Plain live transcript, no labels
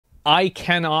I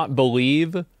cannot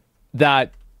believe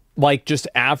that, like, just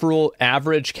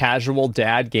average casual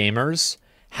dad gamers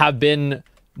have been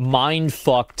mind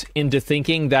fucked into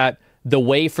thinking that the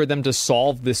way for them to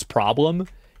solve this problem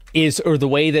is, or the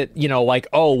way that, you know, like,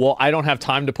 oh, well, I don't have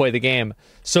time to play the game,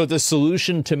 so the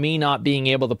solution to me not being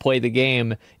able to play the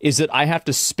game is that I have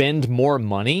to spend more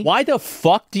money. Why the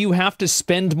fuck do you have to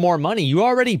spend more money? You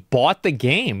already bought the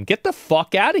game. Get the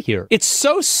fuck out of here. It's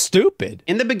so stupid.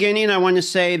 In the beginning, I want to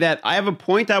say that I have a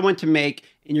point I want to make,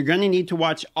 and you're going to need to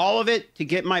watch all of it to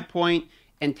get my point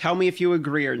and tell me if you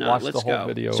agree or not. Let's go.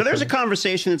 Video, so there's a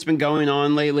conversation that's been going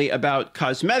on lately about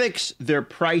cosmetics, their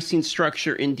pricing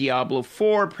structure in Diablo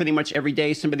 4. Pretty much every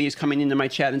day somebody is coming into my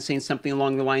chat and saying something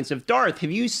along the lines of, Darth,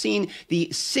 have you seen the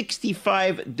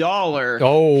 $65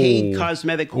 paid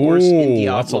cosmetic horse in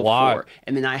Diablo 4?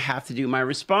 And then I have to do my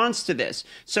response to this.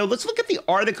 So let's look at the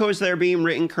articles that are being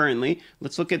written currently.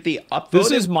 Let's look at the upvoted.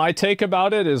 This is my take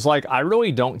about it, is like, I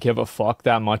really don't give a fuck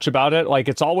that much about it. Like,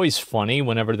 it's always funny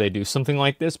whenever they do something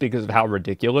like this because of how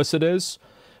ridiculous it is,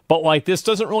 but like, this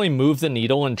doesn't really move the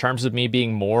needle in terms of me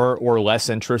being more or less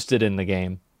interested in the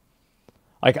game.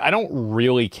 Like, I don't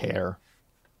really care.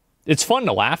 It's fun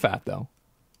to laugh at, though.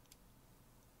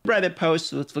 Reddit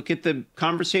posts. Let's look at the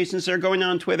conversations that are going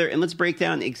on Twitter, and let's break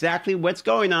down exactly what's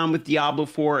going on with Diablo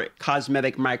 4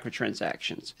 cosmetic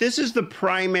microtransactions. This is the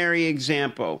primary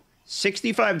example.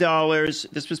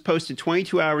 $65. This was posted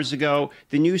 22 hours ago.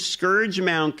 The new Scourge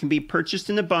mount can be purchased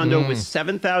in a bundle with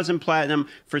 7,000 platinum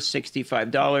for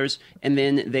 $65. And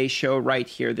then they show right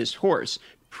here this horse.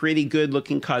 Pretty good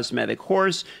looking cosmetic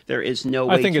horse. There is no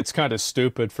way. I think it's kind of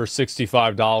stupid for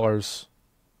 $65.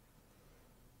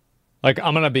 Like,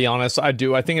 I'm going to be honest. I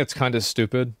think it's kind of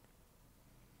stupid.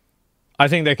 I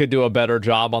think they could do a better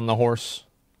job on the horse.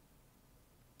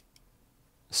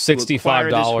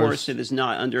 $65. Horse, it is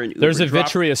not under an Uber There's a drop.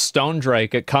 Vitreous Stone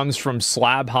Drake. It comes from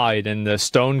Slabhide in the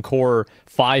Stone Core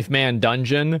 5-man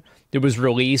dungeon. It was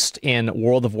released in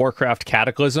World of Warcraft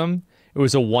Cataclysm. It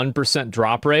was a 1%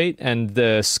 drop rate, and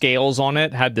the scales on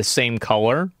it had the same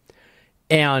color.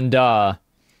 And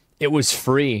it was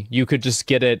free. You could just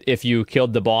get it if you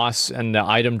killed the boss and the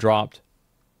item dropped.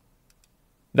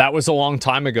 That was a long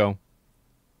time ago.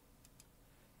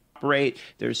 Rate.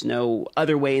 There's no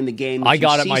other way in the game. I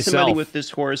got it myself. Somebody with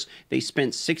this horse, they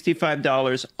spent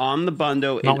 $65 on the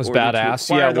bundle in order badass.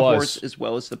 to acquire the horse, as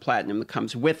well as the platinum that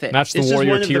comes with it. Match the Warrior This is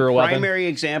one Tier of the 11. primary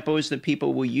examples that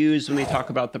people will use when they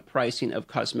talk about the pricing of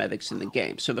cosmetics in the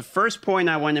game. So the first point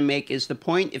I want to make is the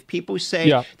point, if people say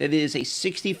that it is a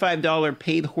 $65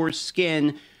 paid horse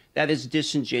skin, that is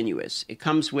disingenuous. It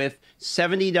comes with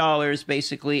 $70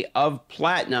 basically of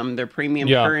platinum, their premium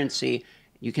currency.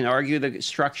 You can argue the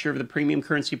structure of the premium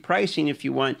currency pricing if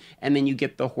you want, and then you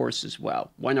get the horse as well.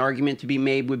 One argument to be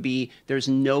made would be there's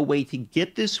no way to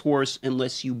get this horse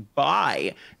unless you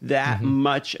buy that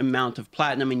much amount of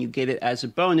platinum and you get it as a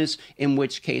bonus, in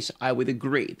which case I would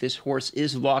agree. This horse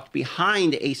is locked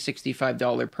behind a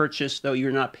 $65 purchase, though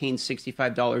you're not paying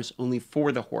 $65 only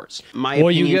for the horse. My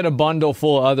opinion, you get a bundle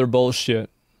full of other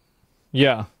bullshit.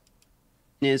 Yeah.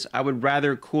 Is I would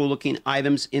rather cool looking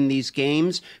items in these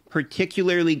games,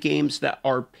 particularly games that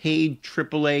are paid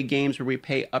AAA games where we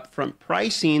pay upfront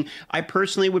pricing. I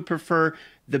personally would prefer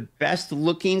the best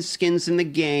looking skins in the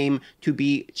game to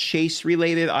be chase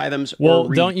related items. Well,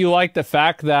 don't you like the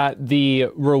fact that the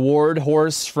reward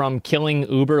horse from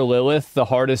killing Uber Lilith, the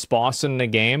hardest boss in the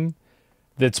game,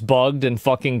 that's bugged and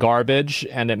fucking garbage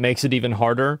and it makes it even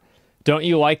harder? Don't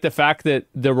you like the fact that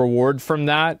the reward from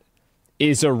that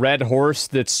is a red horse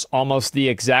that's almost the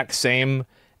exact same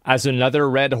as another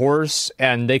red horse,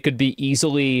 and they could be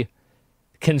easily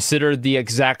considered the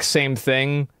exact same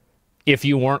thing if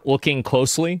you weren't looking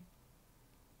closely?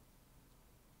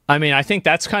 I mean, I think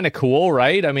that's kind of cool,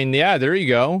 right? I mean, yeah, there you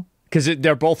go. Because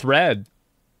they're both red.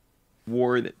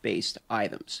 Reward-based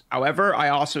items. However, I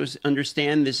also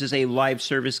understand this is a live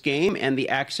service game, and the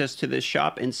access to the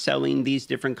shop and selling these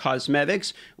different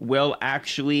cosmetics will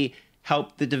actually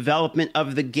help the development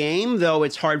of the game, though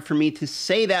it's hard for me to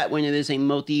say that when it is a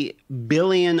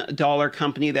multi-billion-dollar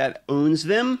company that owns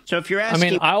them. So if you're asking...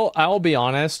 I mean, I'll be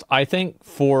honest. I think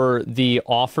for the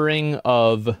offering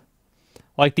of,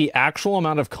 like, the actual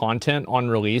amount of content on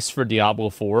release for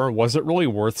Diablo 4, was it really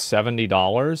worth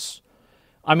 $70?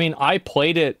 I mean, I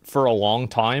played it for a long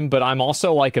time, but I'm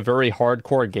also, like, a very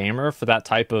hardcore gamer for that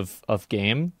type of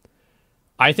game.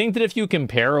 I think that if you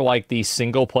compare, like, the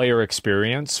single-player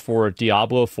experience for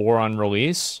Diablo 4 on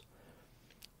release,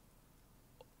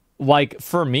 like,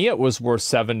 for me, it was worth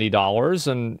 $70.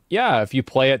 And, yeah, if you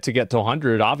play it to get to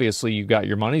 100, obviously you got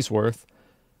your money's worth.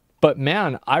 But,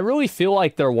 man, I really feel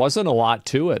like there wasn't a lot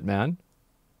to it, man.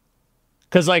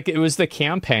 Because, like, it was the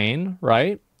campaign,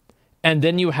 right? And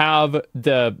then you have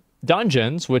the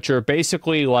dungeons, which are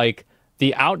basically, like,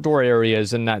 the outdoor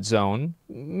areas in that zone.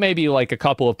 Maybe, like, a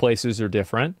couple of places are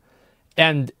different.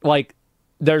 And, like,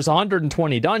 there's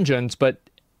 120 dungeons, but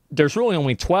there's really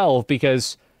only 12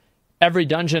 because every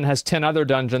dungeon has 10 other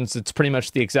dungeons. It's pretty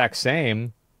much the exact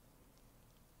same.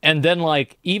 And then,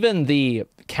 like, even the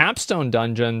capstone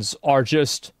dungeons are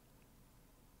just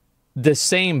the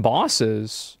same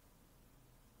bosses.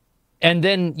 And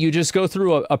then you just go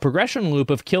through a progression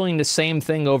loop of killing the same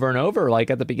thing over and over,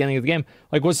 like at the beginning of the game.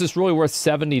 Like, was this really worth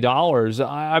 $70?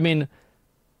 I mean,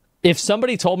 if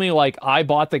somebody told me, like, I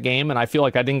bought the game and I feel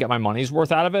like I didn't get my money's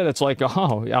worth out of it, it's like,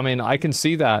 oh, I mean, I can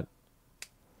see that.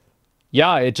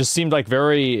 Yeah, it just seemed like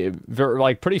very,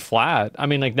 like, pretty flat. I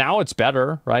mean, like, now it's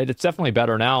better, right? It's definitely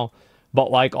better now.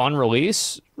 But, like, on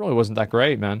release, it really wasn't that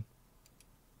great, man.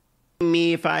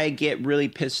 Me, if I get really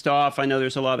pissed off, I know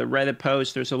there's a lot of Reddit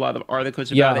posts, there's a lot of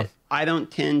articles about it. I don't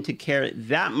tend to care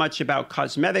that much about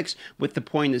cosmetics, with the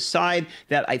point aside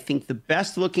that I think the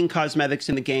best looking cosmetics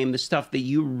in the game, the stuff that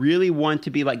you really want to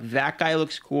be like, that guy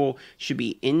looks cool, should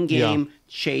be in-game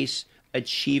chase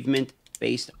achievement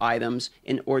based items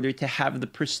in order to have the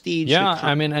prestige. Yeah,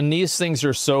 I mean, and these things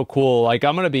are so cool. Like,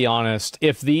 I'm going to be honest,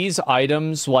 if these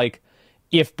items, like,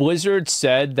 if Blizzard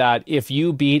said that if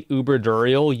you beat Uber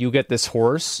Duriel, you get this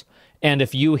horse, and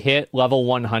if you hit level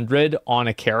 100 on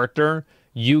a character,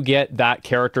 you get that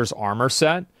character's armor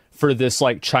set for this,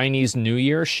 like, Chinese New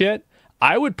Year shit,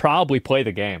 I would probably play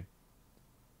the game.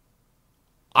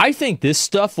 I think this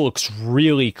stuff looks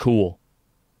really cool.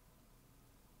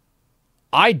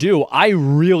 I do. I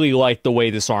really like the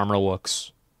way this armor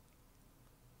looks.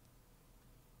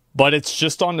 But it's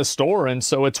just on the store, and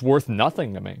so it's worth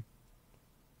nothing to me.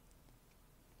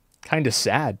 Kind of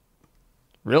sad.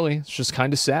 Really, it's just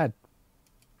kind of sad.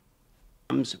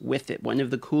 With it. One of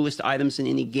the coolest items in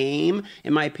any game,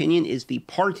 in my opinion, is the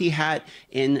party hat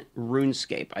in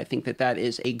RuneScape. I think that that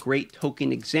is a great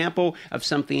token example of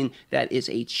something that is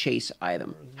a chase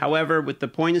item. However, with the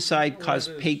point aside,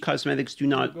 paid cosmetics do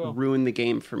not ruin the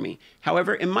game for me.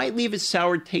 However, it might leave a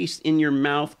sour taste in your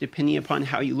mouth depending upon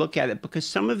how you look at it, because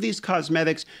some of these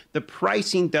cosmetics, the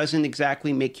pricing doesn't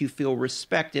exactly make you feel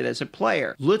respected as a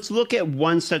player. Let's look at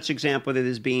one such example that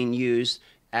is being used.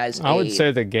 I would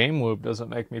say the game loop doesn't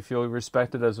make me feel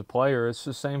respected as a player. It's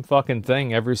the same fucking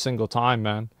thing every single time,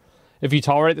 man. If you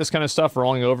tolerate this kind of stuff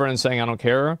rolling over and saying, I don't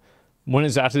care, when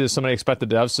exactly does somebody expect the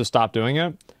devs to stop doing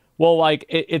it? Well, like,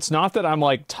 it's not that I'm,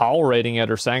 like, tolerating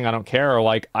it or saying I don't care.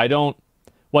 Like, I don't,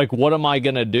 like, what am I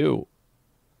going to do?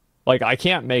 Like, I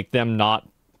can't make them not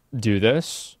do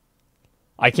this.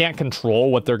 I can't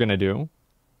control what they're going to do.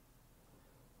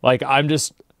 Like, I'm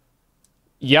just...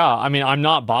 Yeah, I mean, I'm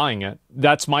not buying it.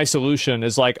 That's my solution,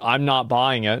 is like, I'm not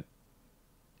buying it.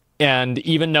 And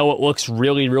even though it looks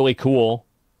really, really cool,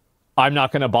 I'm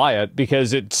not going to buy it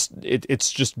because it's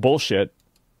just bullshit.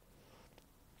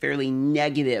 Fairly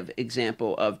negative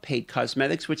example of paid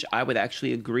cosmetics, which I would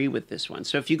actually agree with this one.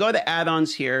 So if you go to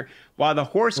add-ons here, while the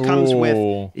horse comes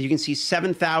with, you can see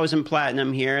 7,000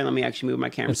 platinum here. Let me actually move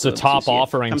my camera. It's the top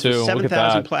offering too.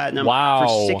 7,000 platinum for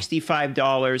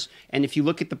 $65. And if you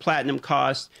look at the platinum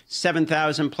cost,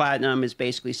 7,000 platinum is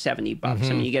basically $70. I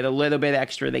mean, you get a little bit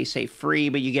extra. They say free,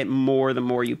 but you get more the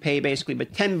more you pay, basically.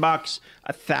 But $10,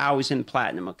 1,000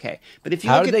 platinum. Okay. But if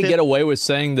you how did they get away with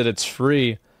saying that it's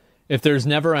free if there's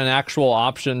never an actual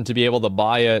option to be able to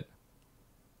buy it?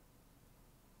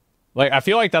 Like, I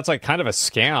feel like that's, like, kind of a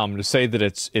scam to say that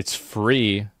it's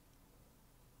free.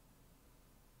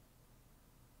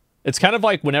 It's kind of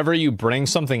like whenever you bring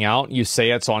something out, you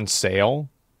say it's on sale.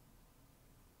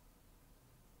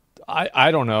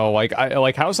 I don't know. Like,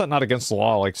 how is that not against the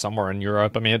law, like, somewhere in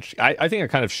Europe? I mean, I think it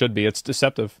kind of should be. It's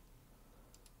deceptive.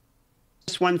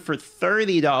 This one for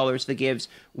 $30 that gives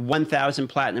 1,000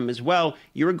 platinum as well,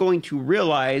 you're going to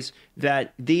realize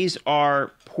that these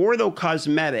are Portal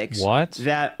cosmetics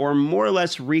that are more or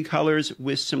less recolors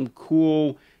with some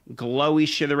cool glowy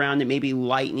shit around it, maybe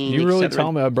lightning. You really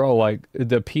tell me, bro, like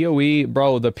the PoE,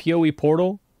 bro, the PoE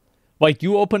portal, like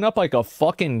you open up like a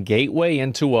fucking gateway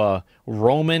into a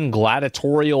Roman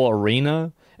gladiatorial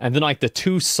arena. And then, like, the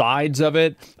two sides of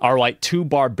it are, like, two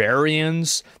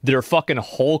barbarians that are fucking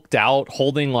hulked out,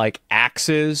 holding, like,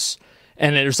 axes.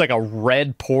 And there's, like, a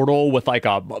red portal with, like,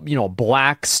 a, you know,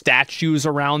 black statues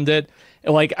around it.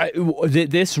 Like,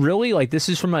 this really, like, this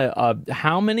is from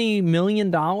how many $1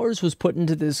 million was put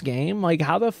into this game? Like,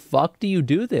 how the fuck do you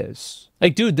do this?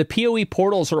 Like, dude, the PoE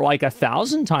portals are, like,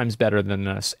 1,000 times better than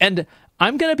this. And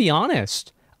I'm gonna be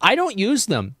honest, I don't use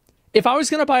them. If I was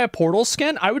going to buy a portal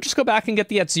skin, I would just go back and get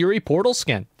the Atziri portal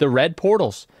skin, the red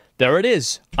portals. There it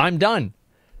is. I'm done.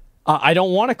 I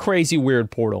don't want a crazy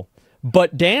weird portal.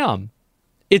 But damn,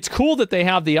 it's cool that they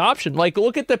have the option. Like,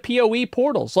 look at the PoE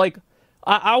portals. Like,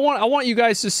 I want you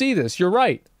guys to see this. You're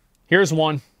right. Here's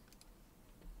one.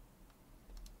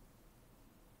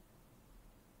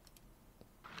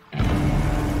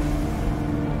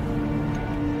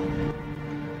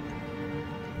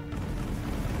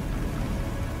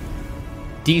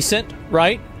 Decent,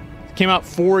 right? Came out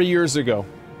 4 years ago.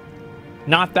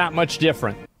 Not that much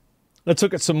different. Let's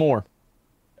look at some more.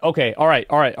 Okay, all right,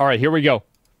 here we go.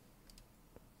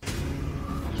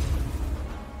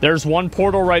 There's one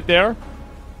portal right there.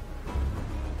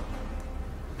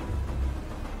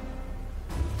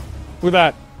 Look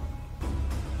at that.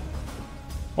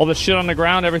 All the shit on the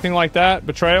ground, everything like that.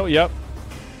 Betrayal, yep.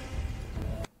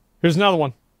 Here's another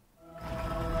one.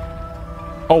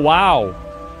 Oh, wow.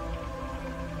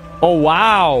 Oh,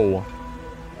 wow.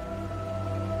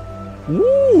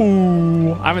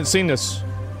 Woo! I haven't seen this.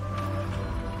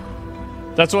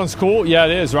 That one's cool? Yeah,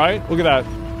 it is, right? Look at that.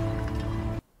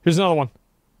 Here's another one.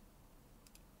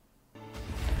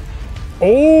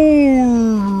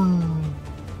 Oh!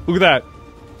 Look at that.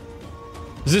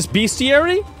 Is this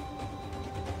bestiary?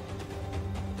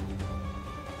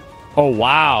 Oh,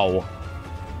 wow.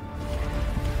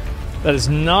 That is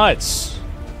nuts.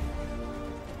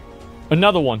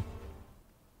 Another one.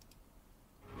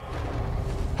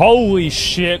 Holy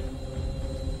shit.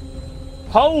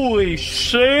 Holy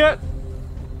shit.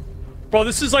 Bro,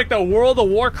 this is like the World of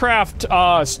Warcraft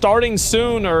starting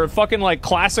soon or fucking like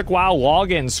classic WoW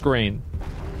login screen.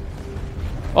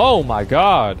 Oh my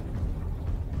god.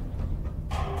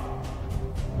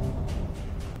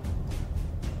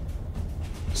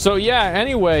 So yeah,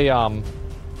 anyway, am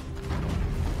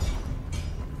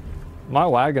I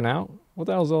lagging out? What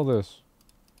the hell's all this?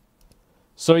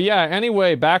 So yeah,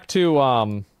 anyway, back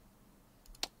to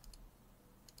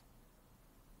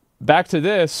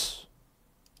this.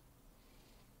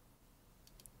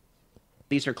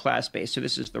 These are class-based. So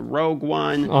this is the rogue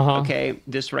one. Okay,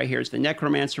 this right here is the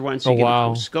necromancer one. So you get a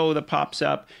cool skull that pops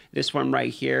up. This one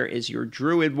right here is your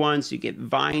druid one. So you get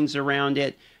vines around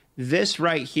it. This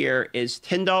right here is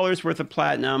 $10 worth of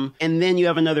platinum. And then you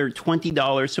have another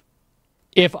 $20. So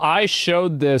if I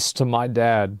showed this to my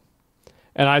dad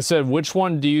and I said, which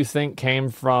one do you think came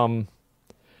from...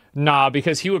 Nah,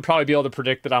 because he would probably be able to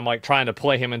predict that I'm like trying to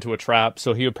play him into a trap.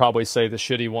 So he would probably say the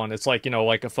shitty one. It's like, you know,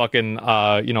 like a fucking,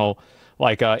 you know,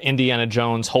 like a Indiana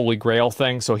Jones Holy Grail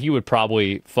thing. So he would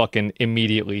probably fucking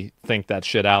immediately think that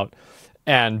shit out.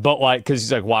 But like, cause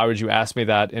he's like, why would you ask me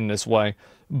that in this way?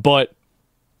 But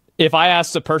if I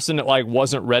asked a person that like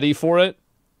wasn't ready for it,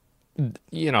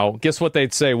 you know, guess what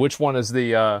they'd say? Which one is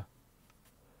the,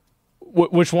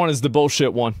 which one is the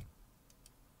bullshit one?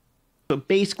 So it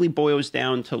basically boils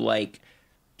down to like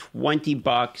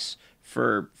 $20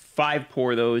 for 5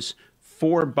 Porthos,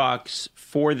 $4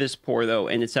 for this Portho,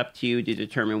 and it's up to you to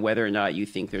determine whether or not you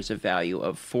think there's a value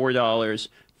of $4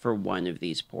 for one of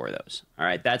these Porthos. All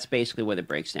right, that's basically what it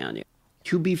breaks down to.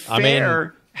 To be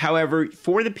fair, however,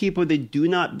 for the people that do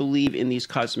not believe in these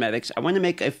cosmetics, I want to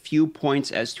make a few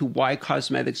points as to why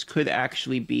cosmetics could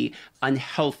actually be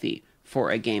unhealthy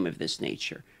for a game of this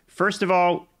nature. First of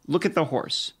all, look at the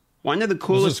horse. One of the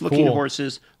coolest looking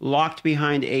horses locked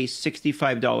behind a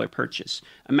 $65 purchase.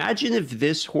 Imagine if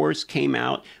this horse came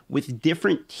out with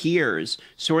different tiers,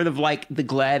 sort of like the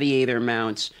gladiator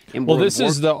mounts in World of Warcraft. Well, this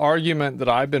is the argument that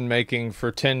I've been making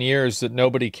for 10 years that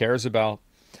nobody cares about.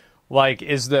 Like,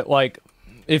 is that, like,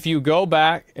 if you go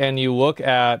back and you look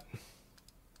at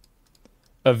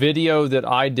a video that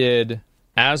I did,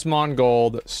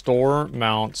 Asmongold Store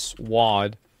Mounts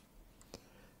WOD,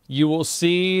 you will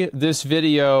see this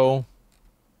video,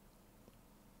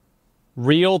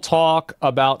 real talk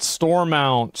about store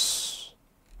mounts.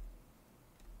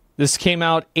 This came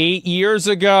out 8 years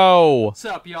ago. What's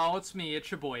up, y'all? It's me, it's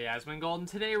your boy Asmongold, and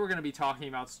today we're going to be talking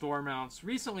about store mounts.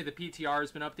 Recently, the PTR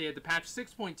has been updated to patch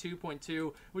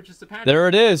 6.2.2, which is the patch... There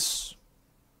it is.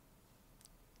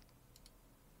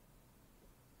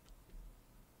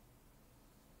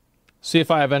 See if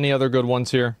I have any other good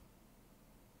ones here.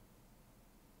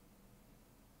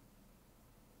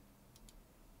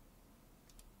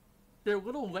 Their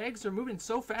little legs are moving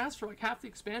so fast for like half the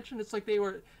expansion. It's like they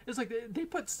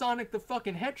put Sonic the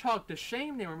fucking Hedgehog to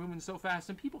shame. They were moving so fast,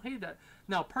 and people hated that.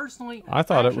 Now, personally, I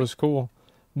thought it was cool,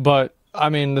 but I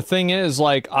mean, the thing is,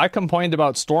 like, I complained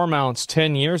about store mounts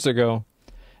 10 years ago,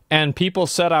 and people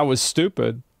said I was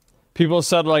stupid. People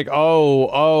said like,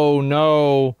 oh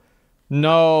no,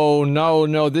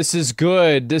 this is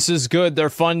good. This is good.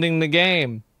 They're funding the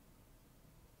game. .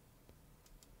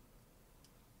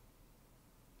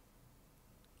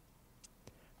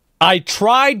 I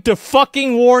tried to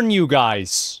fucking warn you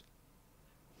guys.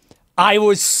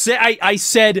 I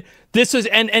said this is,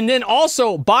 and then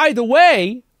also, by the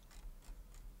way,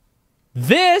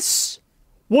 this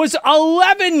was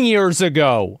 11 years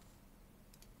ago.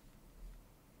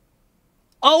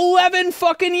 11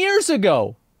 fucking years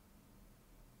ago.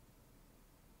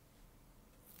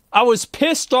 I was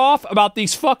pissed off about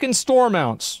these fucking store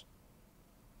mounts.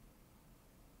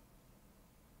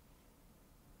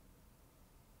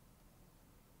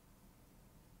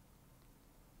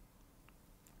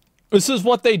 This is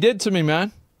what they did to me,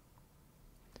 man.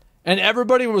 And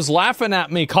everybody was laughing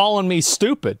at me, calling me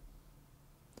stupid.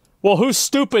 Well, who's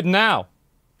stupid now?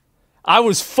 I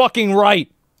was fucking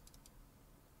right.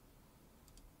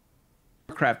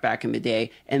 Craft back in the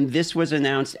day, and this was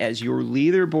announced as your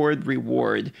leaderboard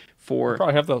reward for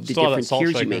the different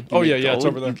tiers you make. Oh, yeah, it's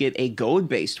over there. You get a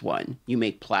gold-based one. You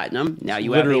make platinum. Now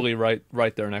you literally have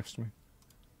right there next to me.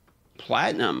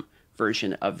 Platinum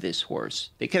version of this horse.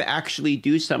 They could actually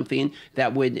do something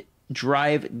that would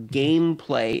drive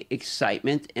gameplay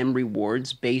excitement and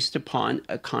rewards based upon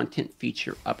a content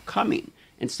feature upcoming,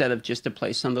 instead of just a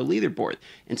place on the leaderboard.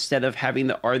 Instead of having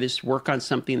the artist work on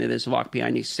something that is locked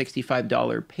behind a $65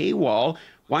 paywall,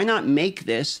 why not make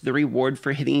this the reward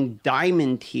for hitting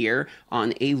diamond tier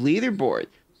on a leaderboard?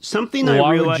 Something I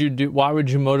realized... Why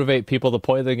would you motivate people to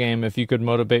play the game if you could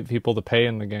motivate people to pay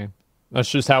in the game?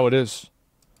 That's just how it is.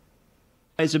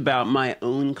 About my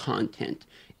own content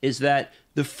is that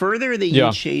the further that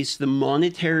you chase the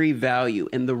monetary value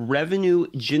and the revenue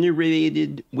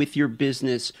generated with your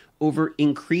business over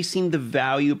increasing the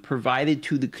value provided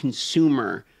to the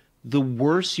consumer, the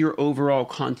worse your overall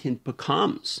content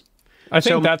becomes. I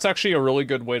think that's actually a really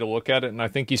good way to look at it, and I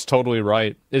think he's totally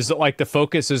right. Is that like the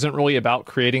focus isn't really about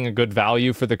creating a good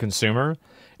value for the consumer.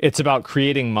 It's about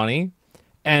creating money.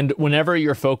 And whenever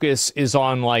your focus is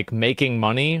on like making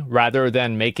money rather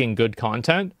than making good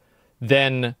content,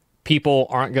 then people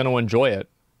aren't going to enjoy it.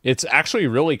 It's actually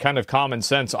really kind of common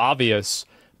sense, obvious,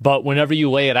 but whenever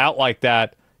you lay it out like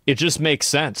that, it just makes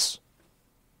sense.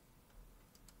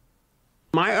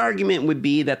 My argument would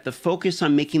be that the focus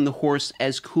on making the horse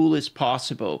as cool as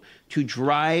possible to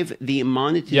drive the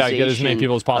monetization get as many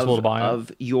people as possible to buy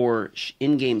of your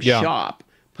in-game shop,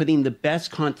 putting the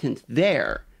best content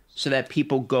there so that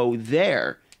people go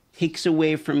there, takes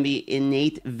away from the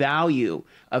innate value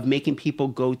of making people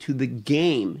go to the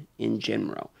game in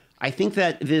general. I think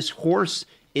that this horse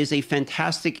is a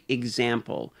fantastic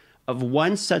example of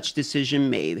one such decision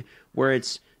made where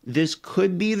this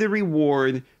could be the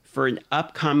reward for an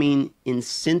upcoming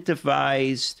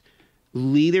incentivized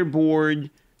leaderboard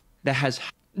that has...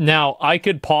 Now, I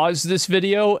could pause this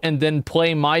video and then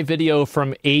play my video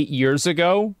from 8 years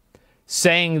ago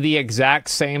saying the exact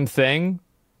same thing.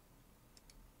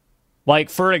 Like,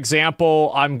 for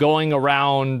example, I'm going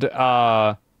around,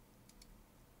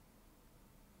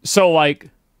 so, like...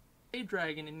 A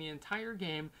dragon in the entire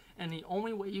game, and the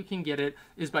only way you can get it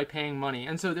is by paying money.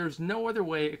 And so there's no other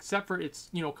way except for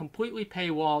it's, completely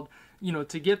paywalled,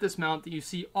 to get this mount that you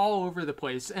see all over the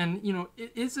place. And,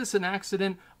 is this an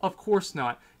accident? Of course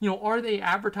not. Are they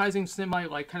advertising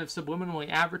like, kind of subliminally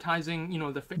advertising,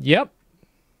 the... Yep.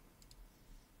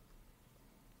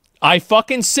 I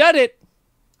fucking said it.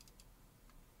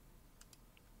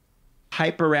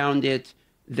 Hype around it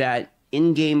that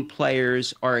in-game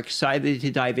players are excited to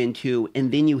dive into,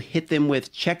 and then you hit them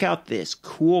with, check out this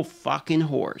cool fucking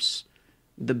horse.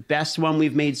 The best one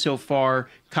we've made so far,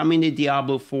 coming to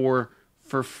Diablo 4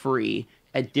 for free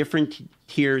at different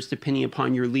tiers depending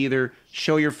upon your leader.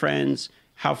 Show your friends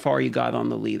how far you got on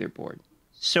the leaderboard.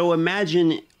 So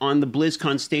imagine on the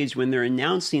BlizzCon stage when they're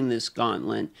announcing this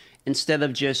gauntlet, instead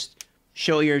of just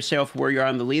show yourself where you're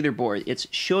on the leaderboard, it's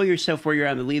show yourself where you're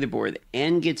on the leaderboard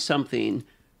and get something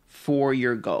for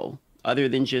your goal, other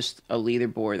than just a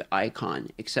leaderboard icon,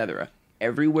 etc.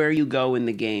 Everywhere you go in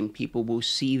the game, people will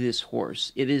see this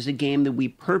horse. It is a game that we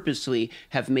purposely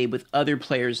have made with other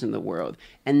players in the world.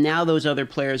 And now those other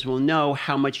players will know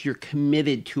how much you're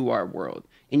committed to our world.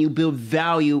 And you build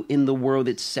value in the world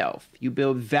itself. You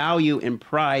build value and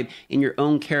pride in your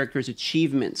own character's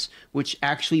achievements, which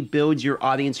actually builds your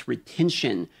audience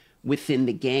retention within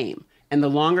the game. And the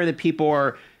longer that people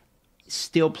are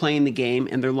still playing the game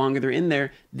and the longer they're in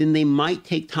there, then they might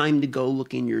take time to go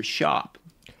look in your shop.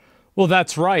 Well,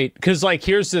 that's right. Because, like,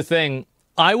 here's the thing.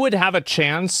 I would have a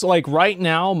chance, like, right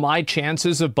now, my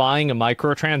chances of buying a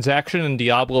microtransaction in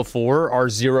Diablo 4 are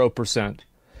 0%.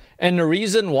 And the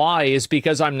reason why is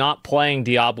because I'm not playing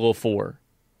Diablo 4.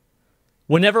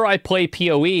 Whenever I play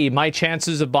PoE, my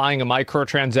chances of buying a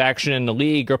microtransaction in the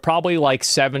league are probably like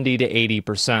 70 to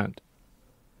 80%.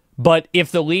 But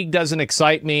if the league doesn't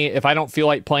excite me, if I don't feel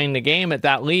like playing the game at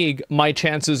that league, my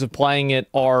chances of playing it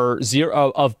are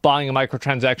zero, of buying a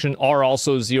microtransaction are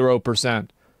also 0%.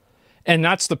 And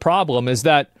that's the problem, is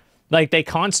that like they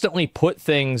constantly put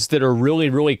things that are really,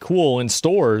 really cool in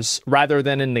stores rather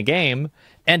than in the game.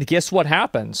 And guess what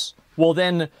happens? Well,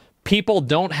 then people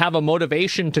don't have a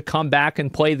motivation to come back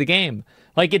and play the game.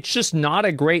 Like, it's just not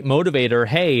a great motivator.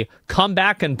 Hey, come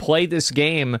back and play this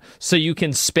game so you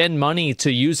can spend money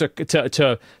to use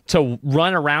to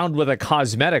run around with a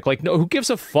cosmetic. Like, no, who gives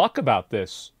a fuck about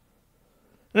this?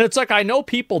 And it's like, I know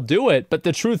people do it, but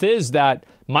the truth is that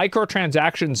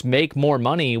microtransactions make more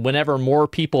money whenever more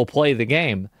people play the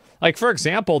game. Like, for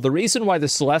example, the reason why the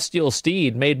Celestial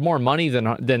Steed made more money than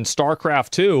StarCraft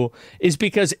 2 is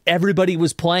because everybody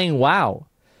was playing WoW.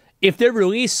 If they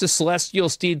released the Celestial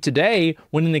Steed today,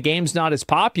 when the game's not as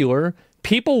popular,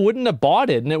 people wouldn't have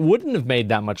bought it, and it wouldn't have made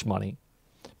that much money.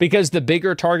 Because the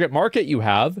bigger target market you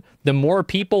have, the more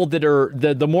people that are,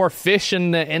 the more fish in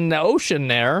the ocean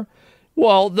there,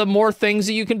 well, the more things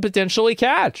that you can potentially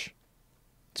catch.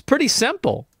 It's pretty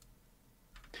simple.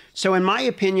 So in my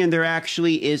opinion, there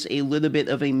actually is a little bit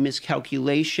of a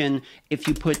miscalculation if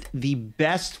you put the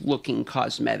best looking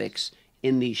cosmetics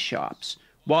in these shops.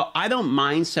 While I don't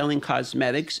mind selling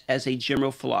cosmetics as a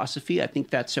general philosophy, I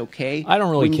think that's okay. I don't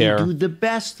really care. When you do the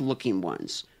best looking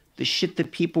ones, the shit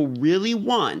that people really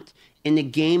want in a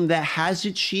game that has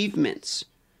achievements,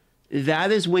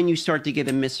 that is when you start to get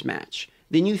a mismatch.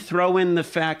 Then you throw in the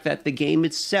fact that the game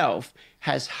itself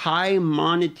has high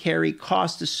monetary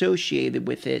cost associated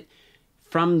with it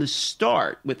from the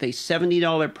start with a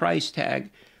 $70 price tag.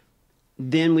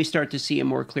 Then we start to see a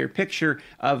more clear picture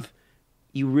of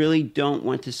you really don't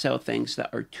want to sell things that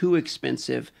are too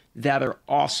expensive that are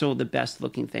also the best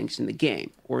looking things in the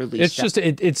game, or at least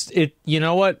it's you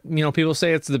know what, people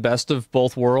say it's the best of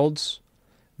both worlds.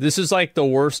 This is like the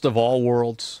worst of all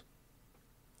worlds.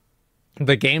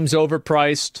 The game's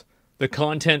overpriced, the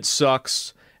content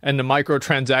sucks, and the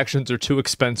microtransactions are too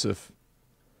expensive.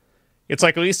 It's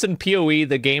like, at least in PoE,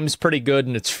 the game's pretty good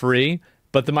and it's free,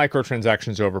 but the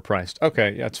microtransactions are overpriced.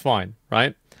 Okay, that's fine,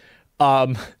 right?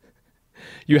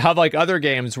 You have like other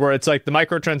games where it's like the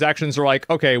microtransactions are like,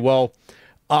 okay, well,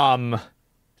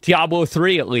 Diablo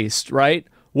 3 at least, right?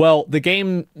 Well, the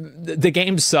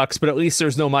game sucks, but at least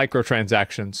there's no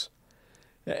microtransactions.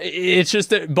 It's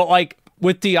just that, but like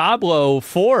with Diablo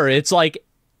 4, it's like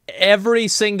every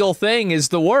single thing is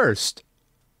the worst.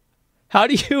 How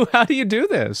do you do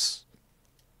this?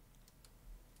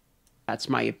 That's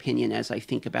my opinion as I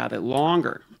think about it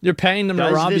longer. You're paying them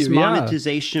to rob you. Does this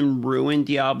monetization ruin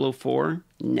Diablo 4?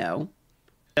 No.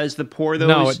 Does the poor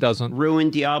those it doesn't. Ruin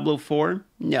Diablo 4?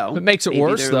 No. It makes it Maybe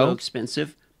worse, they're though. A little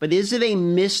expensive. But is it a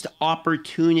missed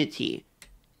opportunity?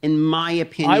 In my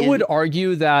opinion, I would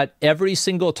argue that every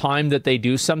single time that they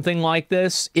do something like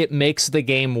this, it makes the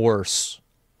game worse.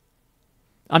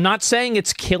 I'm not saying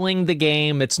it's killing the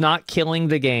game. It's not killing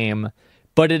the game,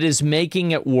 but it is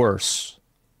making it worse.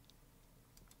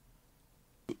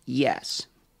 Yes.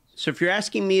 So if you're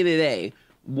asking me today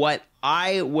what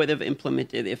I would have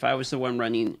implemented if I was the one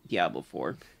running Diablo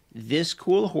 4, this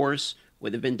cool horse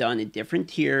would have been done in different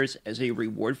tiers as a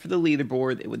reward for the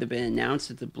leaderboard. It would have been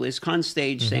announced at the BlizzCon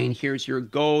stage saying, here's your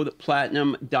gold,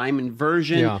 platinum, diamond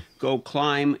version. Yeah. Go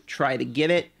climb, try to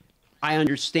get it. I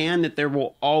understand that there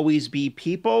will always be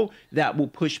people that will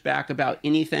push back about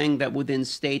anything that will then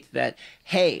state that,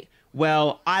 hey,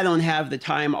 well, I don't have the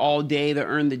time all day to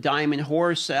earn the diamond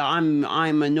horse. I'm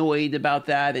annoyed about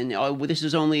that, and this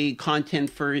is only content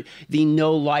for the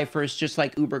no-lifers, just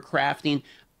like Uber crafting.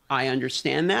 I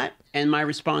understand that, and my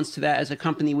response to that as a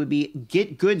company would be,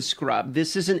 get good, scrub.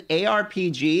 This is an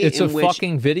ARPG. It's a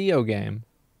fucking video game.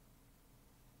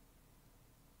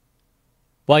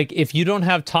 Like, if you don't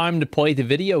have time to play the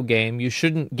video game, you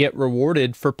shouldn't get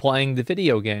rewarded for playing the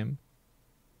video game.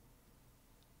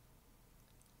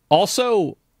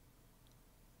 Also,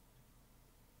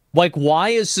 like, why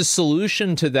is the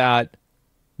solution to that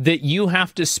you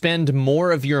have to spend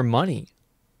more of your money?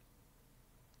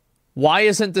 Why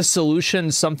isn't the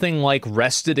solution something like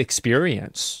rested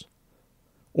experience?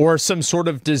 Or some sort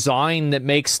of design that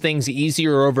makes things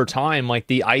easier over time, like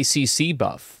the ICC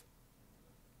buff?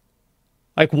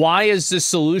 Like, why is the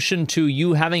solution to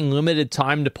you having limited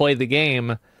time to play the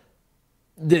game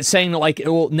that saying, like,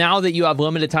 well, now that you have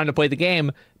limited time to play the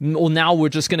game, well, now we're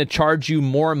just going to charge you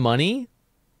more money?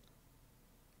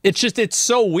 It's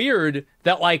so weird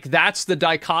that, like, that's the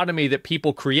dichotomy that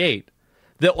people create.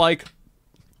 That, like,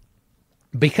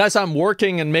 because I'm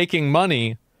working and making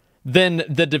money, then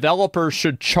the developer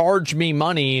should charge me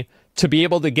money to be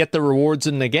able to get the rewards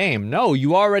in the game. No,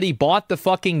 you already bought the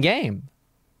fucking game.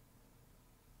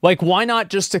 Like, why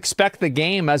not just expect the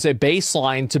game as a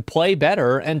baseline to play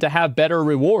better and to have better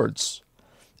rewards?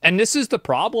 And this is the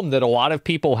problem that a lot of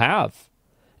people have.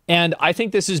 And I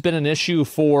think this has been an issue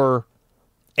for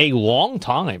a long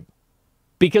time.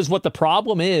 Because what the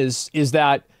problem is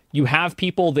that you have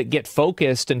people that get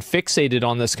focused and fixated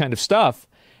on this kind of stuff,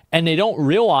 and they don't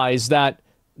realize that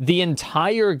the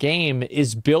entire game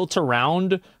is built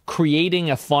around creating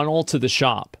a funnel to the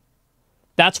shop.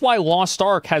 That's why Lost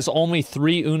Ark has only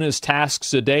 3 Una's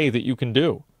tasks a day that you can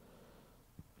do.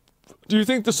 Do you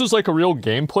think this is like a real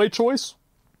gameplay choice?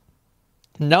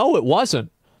 No, it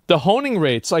wasn't. The honing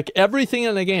rates, like everything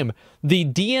in the game, the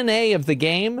DNA of the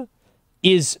game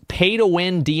is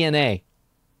pay-to-win DNA.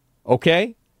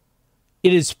 Okay?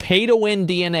 It is pay-to-win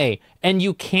DNA. And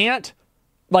you can't,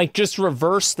 like, just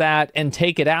reverse that and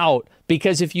take it out,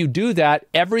 because if you do that,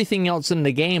 everything else in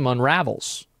the game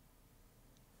unravels.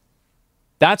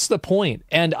 That's the point.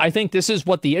 And I think this is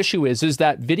what the issue is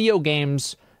that video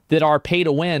games that are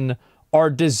pay-to-win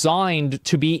are designed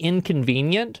to be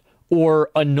inconvenient or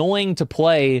annoying to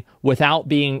play without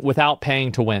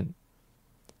paying to win.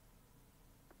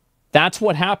 That's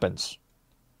what happens.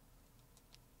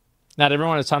 Not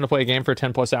everyone has time to play a game for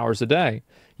 10 plus hours a day.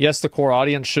 Yes, the core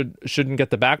audience shouldn't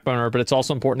get the backburner, but it's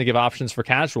also important to give options for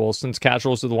casuals, since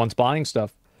casuals are the ones buying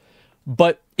stuff.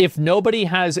 But if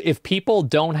people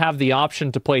don't have the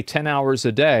option to play 10 hours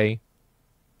a day,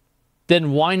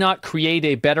 then why not create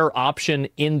a better option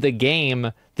in the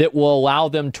game that will allow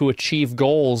them to achieve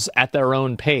goals at their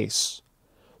own pace?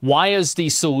 Why is the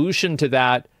solution to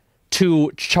that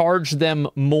to charge them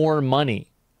more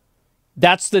money?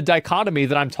 That's the dichotomy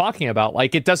that I'm talking about.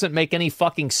 Like, it doesn't make any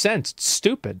fucking sense. It's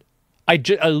stupid. I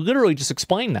literally just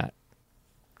explained that.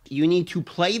 You need to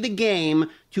play the game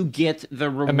to get the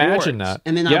rewards. Imagine that.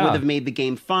 And then I would have made the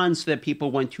game fun so that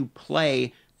people want to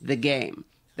play the game.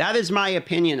 That is my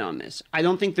opinion on this. I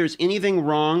don't think there's anything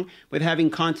wrong with having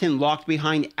content locked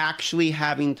behind actually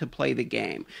having to play the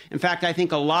game. In fact, I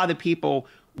think a lot of people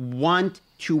want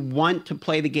to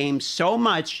play the game so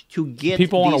much to get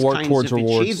people these want to work kinds towards of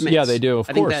rewards. achievements. Yeah, they do. Of course.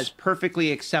 I think that's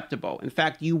perfectly acceptable. In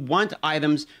fact, you want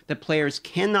items that players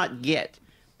cannot get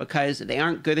because they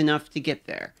aren't good enough to get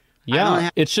there. Yeah,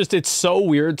 it's so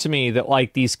weird to me that,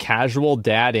 like, these casual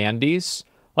dad Andes,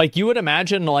 like, you would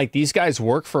imagine, like, these guys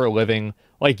work for a living.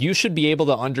 Like, you should be able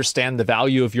to understand the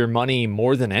value of your money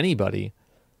more than anybody.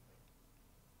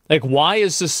 Like, why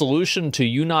is the solution to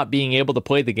you not being able to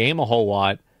play the game a whole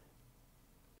lot?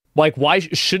 Like, why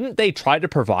shouldn't they try to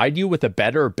provide you with a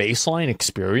better baseline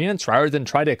experience rather than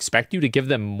try to expect you to give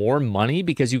them more money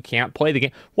because you can't play the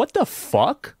game? What the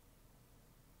fuck?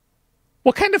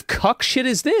 What kind of cuck shit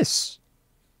is this?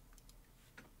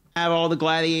 Have all the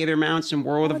gladiator mounts in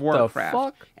World of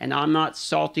Warcraft. And I'm not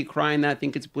salty crying that I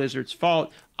think it's Blizzard's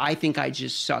fault. I think I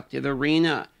just sucked at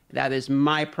Arena. That is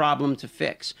my problem to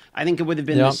fix. I think it would have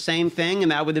been the same thing,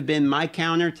 and that would have been my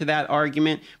counter to that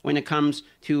argument when it comes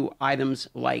to items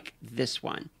like this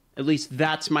one. At least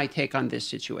that's my take on this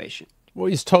situation. Well,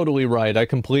 he's totally right. I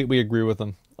completely agree with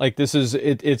him. Like, this is,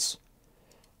 it's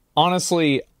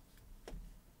honestly,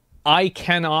 I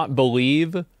cannot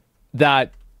believe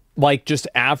that, like, just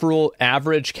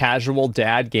average casual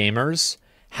dad gamers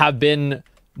have been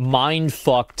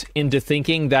mind-fucked into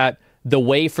thinking that the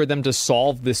way for them to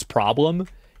solve this problem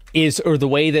is, or the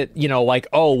way that, you know, like,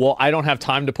 oh, well, I don't have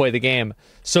time to play the game,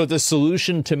 so the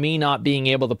solution to me not being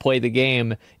able to play the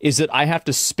game is that I have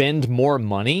to spend more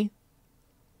money?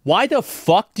 Why the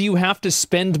fuck do you have to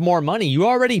spend more money? You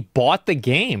already bought the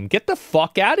game. Get the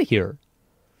fuck out of here.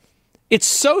 It's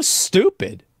so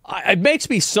stupid. It makes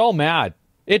me so mad.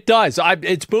 It does.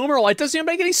 It's boomer. It doesn't even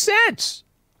make any sense.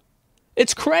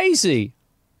 It's crazy.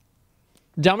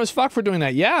 Dumb as fuck for doing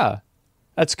that. Yeah.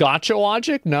 That's gotcha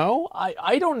logic? No?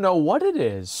 I don't know what it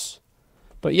is.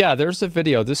 But yeah, there's a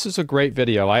video. This is a great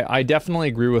video. I definitely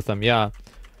agree with them. Yeah.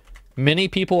 Many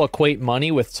people equate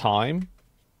money with time.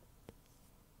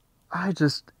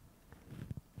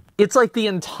 It's like the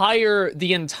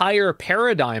entire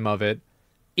paradigm of it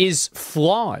is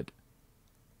flawed.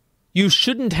 You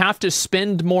shouldn't have to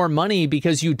spend more money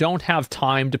because you don't have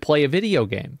time to play a video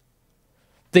game.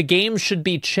 The game should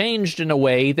be changed in a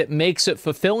way that makes it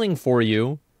fulfilling for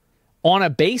you on a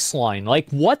baseline. Like,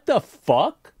 what the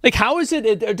fuck? Like, how is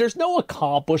it? There's no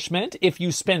accomplishment if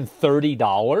you spend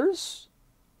 $30.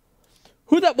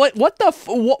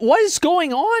 What is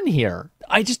going on here?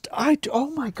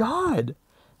 Oh my God.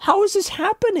 How is this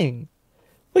happening?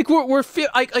 Like,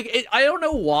 I don't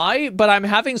know why, but I'm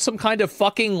having some kind of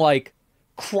fucking, like,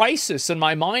 crisis in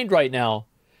my mind right now.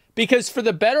 Because for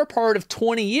the better part of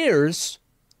 20 years,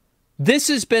 this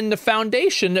has been the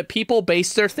foundation that people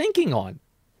base their thinking on.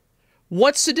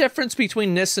 What's the difference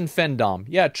between this and Fendom?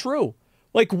 Yeah, true.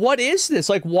 Like, what is this?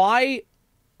 Like, why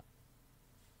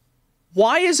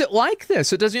is it like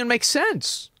this? It doesn't even make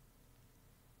sense.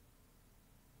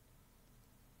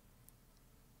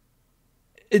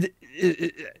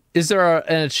 Is there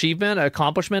an achievement, an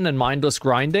accomplishment in mindless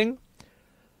grinding?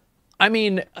 I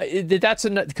mean, that's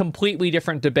a completely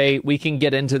different debate. We can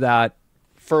get into that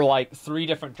for like 3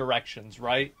 different directions,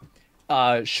 right?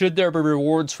 Should there be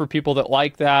rewards for people that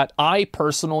like that? I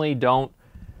personally don't.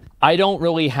 I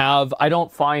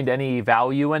don't find any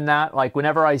value in that. Like,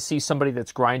 whenever I see somebody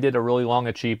that's grinded a really long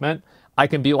achievement, I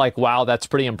can be like, wow, that's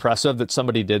pretty impressive that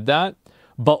somebody did that.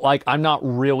 But, like, I'm not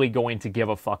really going to give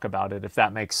a fuck about it, if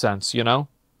that makes sense, you know?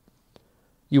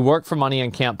 You work for money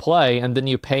and can't play, and then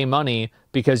you pay money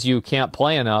because you can't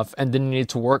play enough, and then you need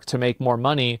to work to make more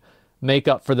money, make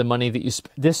up for the money that you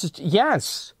spend. This is,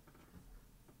 yes.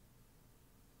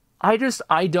 I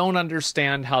don't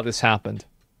understand how this happened.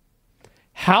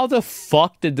 How the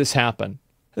fuck did this happen?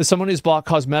 As someone who's bought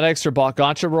cosmetics or bought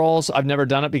gacha rolls, I've never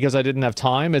done it because I didn't have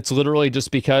time. It's literally just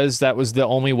because that was the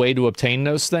only way to obtain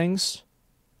those things.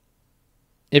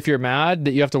 If you're mad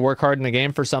that you have to work hard in the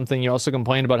game for something, you also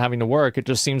complain about having to work. It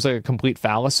just seems like a complete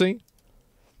fallacy.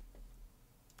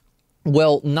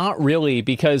 Well, not really,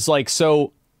 because, like,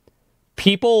 so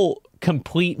people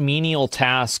complete menial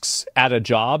tasks at a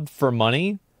job for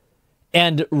money.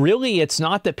 And really, it's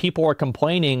not that people are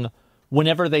complaining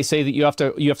whenever they say that you have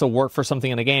to work for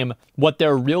something in a game. What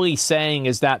they're really saying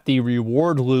is that the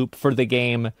reward loop for the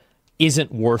game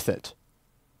isn't worth it.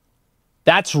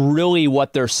 That's really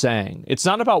what they're saying. It's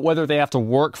not about whether they have to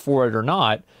work for it or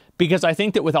not, because I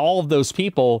think that with all of those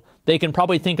people, they can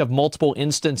probably think of multiple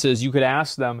instances. You could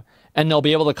ask them, and they'll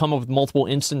be able to come up with multiple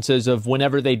instances of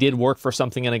whenever they did work for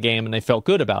something in a game and they felt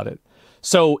good about it.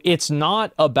 So it's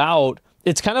not about...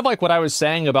 It's kind of like what I was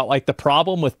saying about, like, the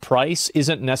problem with price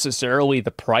isn't necessarily the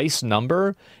price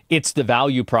number, it's the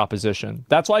value proposition.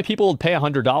 That's why people would pay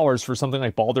 $100 for something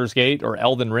like Baldur's Gate or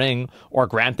Elden Ring or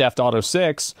Grand Theft Auto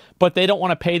 6, but they don't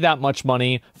want to pay that much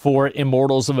money for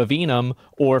Immortals of Avenum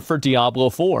or for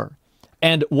Diablo 4.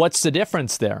 And what's the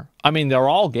difference there? I mean, they're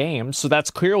all games, so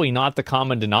that's clearly not the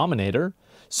common denominator.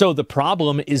 So the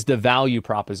problem is the value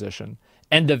proposition.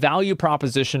 And the value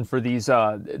proposition for these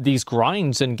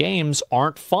grinds and games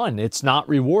aren't fun. It's not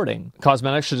rewarding.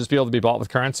 Cosmetics should just be able to be bought with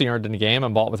currency earned in the game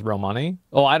and bought with real money.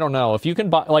 Oh, I don't know. If you can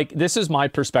buy, like, this is my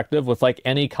perspective with, like,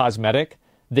 any cosmetic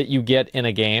that you get in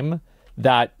a game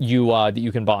that you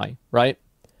can buy, right?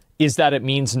 Is that it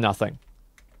means nothing.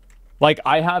 Like,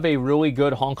 I have a really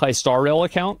good Honkai Star Rail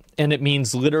account, and it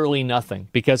means literally nothing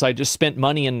because I just spent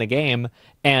money in the game,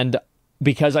 and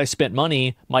because I spent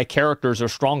money, my characters are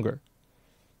stronger.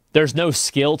 There's no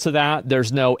skill to that.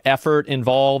 There's no effort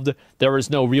involved. There was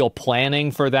no real planning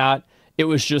for that. It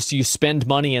was just you spend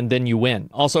money and then you win.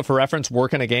 Also, for reference,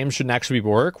 work in a game shouldn't actually be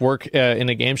work. Work in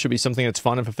a game should be something that's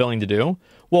fun and fulfilling to do.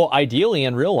 Well, ideally,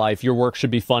 in real life, your work should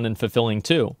be fun and fulfilling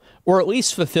too. Or at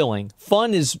least fulfilling.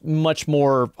 Fun is much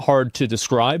more hard to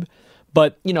describe.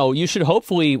 But, you know, you should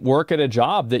hopefully work at a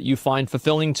job that you find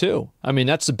fulfilling too. I mean,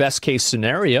 that's the best case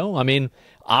scenario. I mean,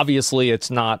 obviously,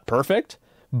 it's not perfect.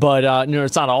 But, you know,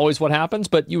 it's not always what happens,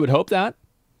 but you would hope that.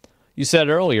 You said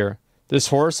earlier, this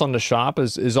horse on the shop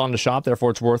is on the shop,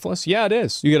 therefore it's worthless. Yeah, it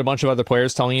is. You get a bunch of other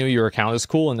players telling you your account is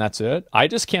cool and that's it. I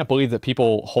just can't believe that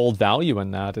people hold value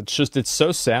in that. It's just, it's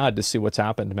so sad to see what's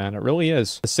happened, man. It really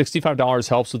is. $65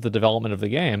 helps with the development of the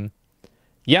game.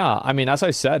 Yeah, I mean, as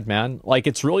I said, man, like,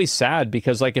 it's really sad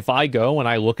because, like, if I go and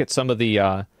I look at some of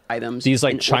the items, these,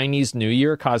 like, Chinese New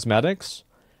Year cosmetics,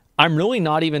 I'm really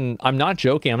not even, I'm not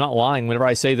joking, I'm not lying whenever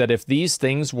I say that if these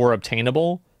things were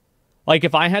obtainable, like,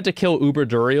 if I had to kill Uber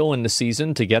Duriel in the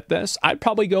season to get this, I'd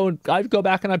go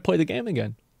back and I'd play the game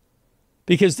again.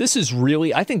 Because this is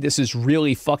really, I think this is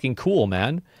really fucking cool,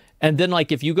 man. And then,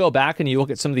 like, if you go back and you look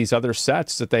at some of these other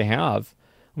sets that they have,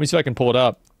 let me see if I can pull it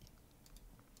up.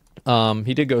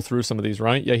 He did go through some of these,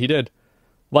 right? Yeah, he did.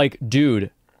 Like, dude,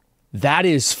 that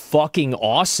is fucking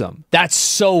awesome. That's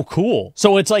so cool.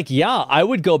 So it's like, yeah, I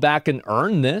would go back and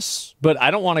earn this, but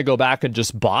I don't want to go back and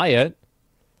just buy it.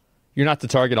 You're not the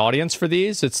target audience for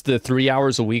these. It's the 3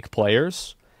 hours a week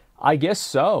players. I guess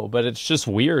so, but it's just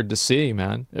weird to see,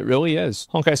 man. It really is.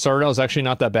 Honkai Star Rail is actually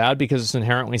not that bad because it's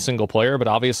inherently single player, but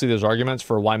obviously there's arguments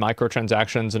for why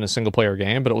microtransactions in a single player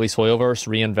game, but at least Hoyoverse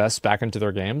reinvests back into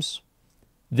their games.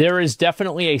 There is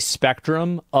definitely a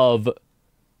spectrum of,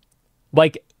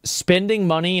 like, spending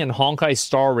money in Honkai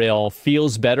Star Rail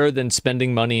feels better than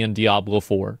spending money in Diablo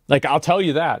 4. Like, I'll tell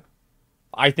you that.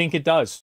 I think it does.